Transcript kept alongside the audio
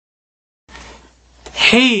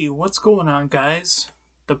Hey, what's going on, guys?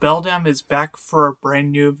 The Beldam is back for a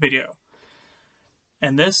brand new video.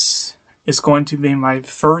 And this is going to be my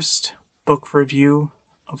first book review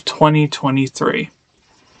of 2023.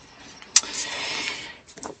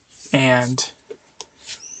 And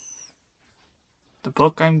the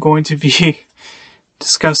book I'm going to be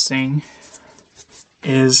discussing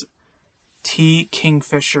is T.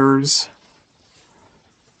 Kingfisher's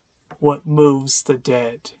What Moves the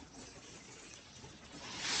Dead.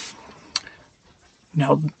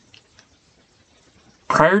 Now,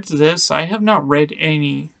 prior to this, I have not read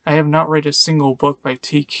a single book by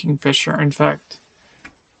T. Kingfisher. In fact,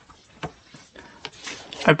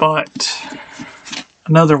 I bought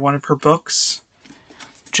another one of her books,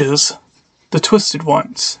 which is The Twisted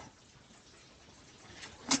Ones.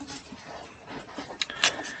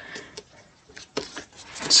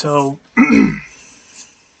 So,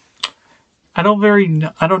 I don't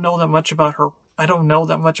know that much about her. I don't know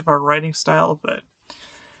that much about her writing style, but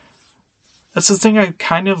that's the thing I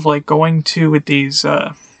kind of like going to with these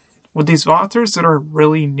authors that are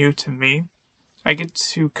really new to me. I get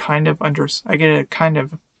to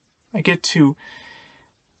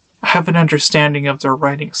have an understanding of their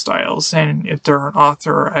writing styles, and if they're an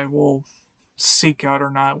author I will seek out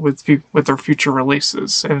or not with their future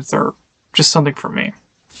releases, if they're just something for me.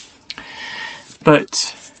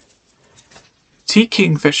 But T.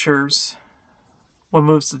 Kingfisher's What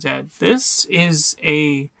Moves the Dead. This is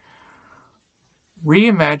a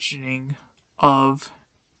reimagining of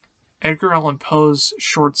Edgar Allan Poe's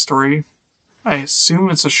short story. I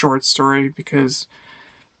assume it's a short story because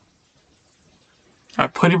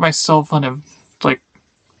I'm putting myself on a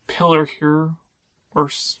pillar here,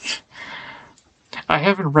 or I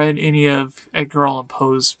haven't read any of Edgar Allan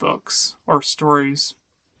Poe's books or stories.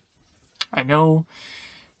 I know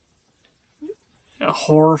a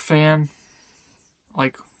horror fan,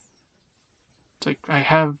 I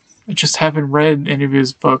just haven't read any of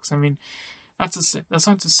his books. I mean, that's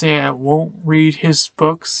not to say I won't read his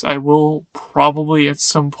books. I will probably at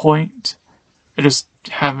some point. I just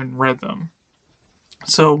haven't read them.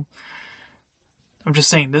 So, I'm just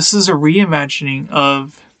saying, this is a reimagining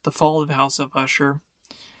of The Fall of the House of Usher.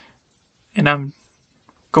 And I'm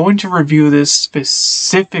going to review this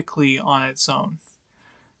specifically on its own.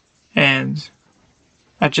 And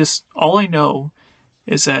all I know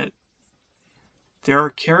is that there are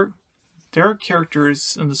characters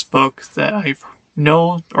in this book that I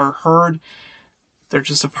know or heard. They're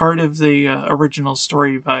just a part of the original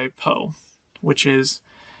story by Poe, which is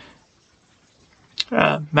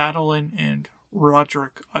Madeline and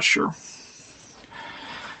Roderick Usher.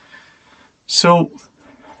 So,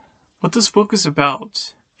 what this book is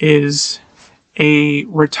about is a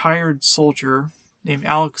retired soldier named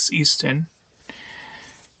Alex Easton.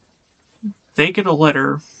 They get a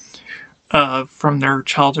letter from their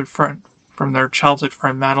childhood friend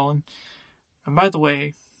Madeline. And by the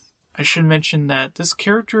way, I should mention that this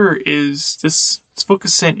character this book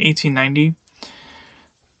is set in 1890,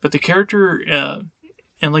 but the character in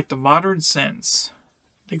the modern sense,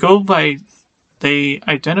 they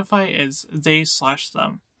identify as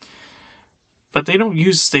they/them, but they don't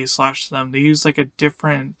use they/them. They use a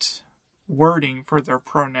different wording for their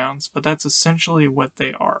pronouns, but that's essentially what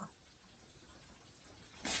they are.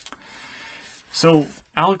 So,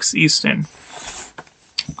 Alex Easton,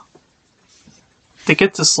 they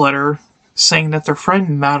get this letter saying that their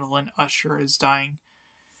friend Madeline Usher is dying.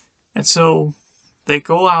 And so, they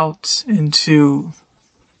go out into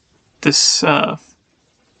this, I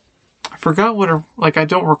forgot I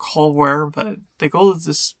don't recall where, but they go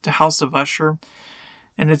to the House of Usher.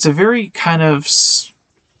 And it's a very kind of,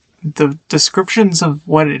 the descriptions of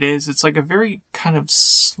what it is, it's a very kind of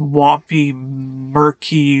swampy,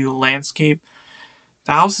 murky landscape.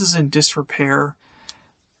 The house is in disrepair,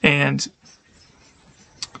 and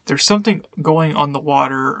there's something going on the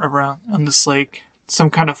water on this lake, some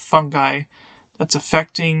kind of fungi that's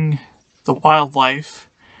affecting the wildlife,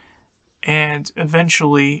 and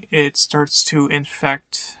eventually it starts to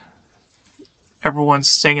infect everyone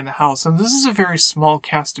staying in the house. And this is a very small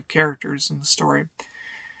cast of characters in the story.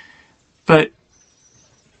 But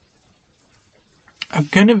I'm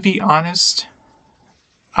gonna be honest,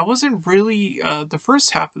 I wasn't really, the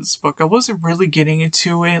first half of this book, I wasn't really getting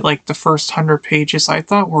into it, the first 100 pages I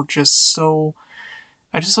thought were just I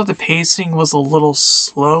just thought the pacing was a little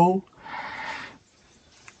slow.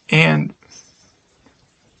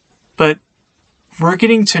 But we're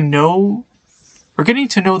getting to know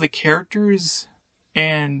the characters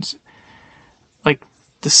and,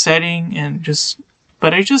 the setting and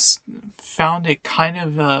but I just found it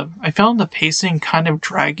I found the pacing kind of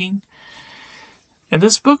dragging. And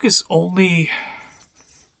this book is under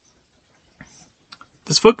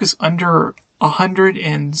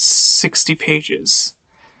 160 pages.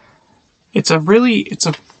 It's a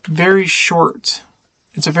very short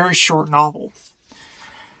novel.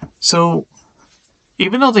 So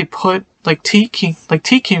even though they put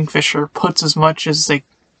Kingfisher puts as much as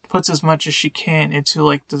she can into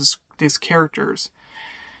like these characters,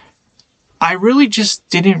 I really just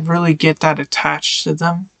didn't really get that attached to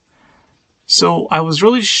them. So I was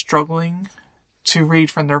really struggling to read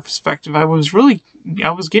from their perspective. I was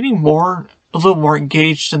getting a little more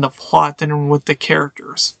engaged in the plot than with the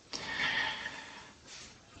characters.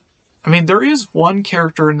 I mean, there is one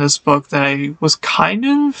character in this book that I was kind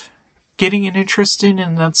of getting an interest in,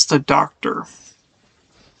 and that's the Doctor.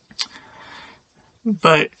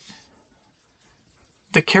 But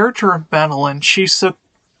the character of Madeline,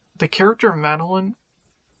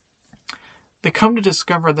 they come to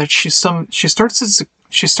discover that she starts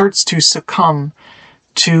to succumb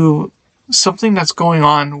to something that's going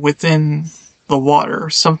on within the water,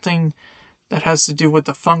 something that has to do with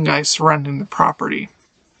the fungi surrounding the property.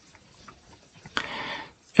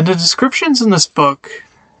 And the descriptions in this book,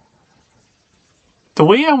 the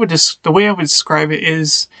way I would describe it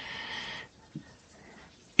is,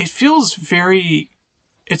 it's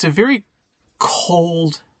a very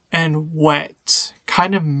cold and wet,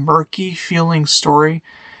 kind of murky feeling story.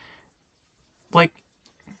 Like,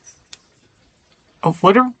 of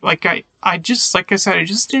whatever, like I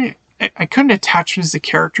couldn't attach to the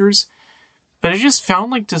characters, but I just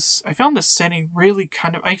found I found the setting really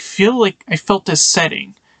kind of, I felt this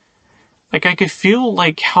setting. Like, I could feel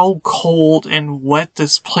like how cold and wet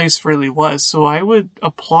this place really was, so I would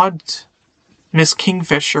applaud Miss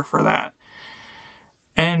Kingfisher for that.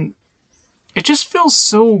 And it just feels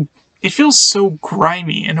so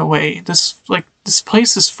grimy in a way. This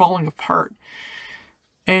place is falling apart.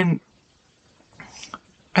 And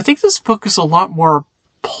I think this book is a lot more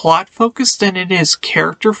plot focused than it is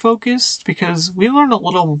character focused, because we learn a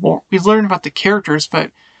little more. We learn about the characters,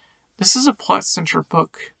 but this is a plot centered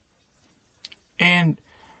book. And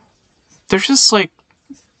there's just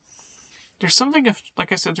there's something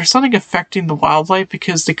affecting the wildlife,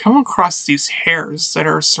 because they come across these hares that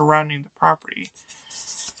are surrounding the property.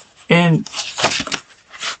 And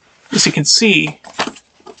as you can see,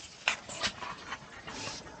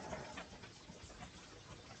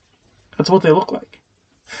 that's what they look like.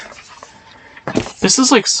 This is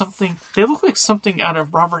they look like something out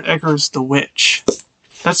of Robert Eggers' The Witch.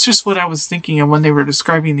 That's just what I was thinking of when they were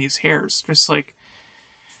describing these hares.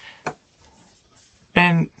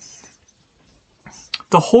 And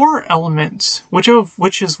the horror element, which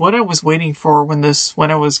is what I was waiting for when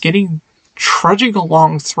I was trudging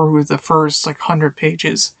along through the first 100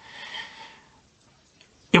 pages,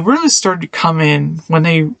 it really started to come in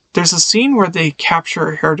when there's a scene where they capture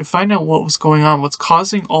a hare to find out what was going on, what's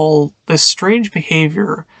causing all this strange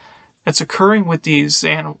behavior that's occurring with these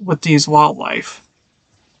wildlife.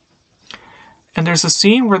 And there's a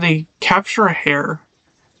scene where they capture a hare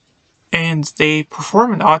and they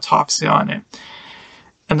perform an autopsy on it.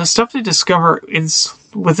 And the stuff they discover is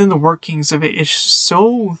within the workings of it is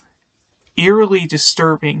so eerily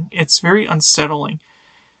disturbing. It's very unsettling.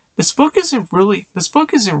 This book isn't really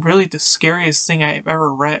the scariest thing I've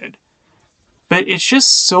ever read, but it's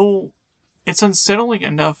just it's unsettling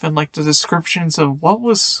enough, and the descriptions of what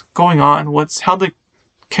was going on, how the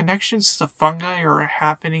connections to the fungi are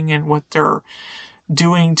happening and what they're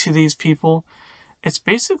doing to these people. It's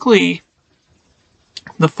basically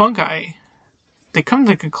the fungi. They come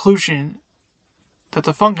to the conclusion that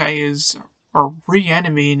the fungi are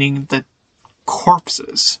reanimating the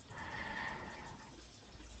corpses.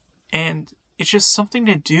 And it's just something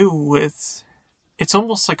to do with, it's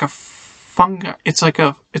almost like a fungi, it's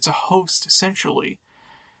a host essentially.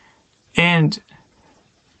 And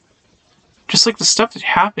just the stuff that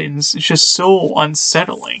happens is just so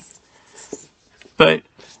unsettling. But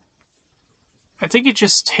I think it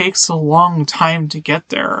just takes a long time to get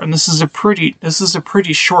there, and this is a pretty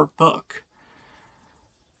short book.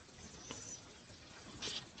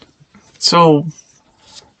 So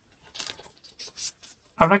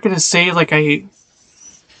I'm not gonna say I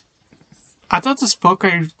thought this book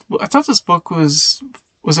was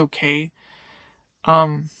okay.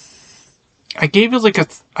 I would give it a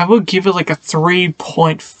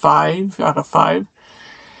 3.5 out of 5.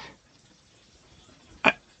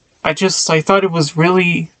 I thought it was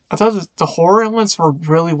really, I thought that the horror elements were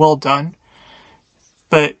really well done,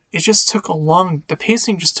 but it just took the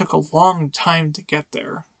pacing just took a long time to get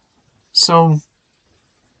there. So,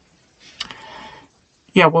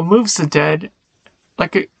 yeah, What Moves the Dead,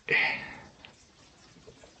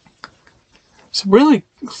 So really,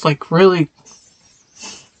 like, really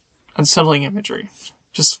unsettling imagery.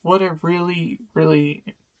 Just what I really,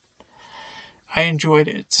 I enjoyed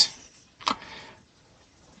it.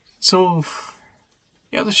 So,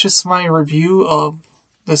 yeah, that's just my review of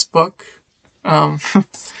this book.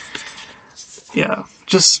 Yeah,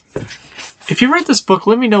 just, if you read this book,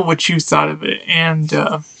 let me know what you thought of it, and,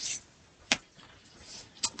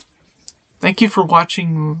 thank you for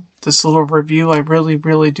watching this little review. I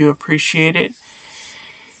really do appreciate it,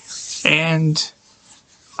 and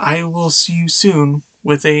I will see you soon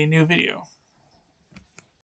with a new video.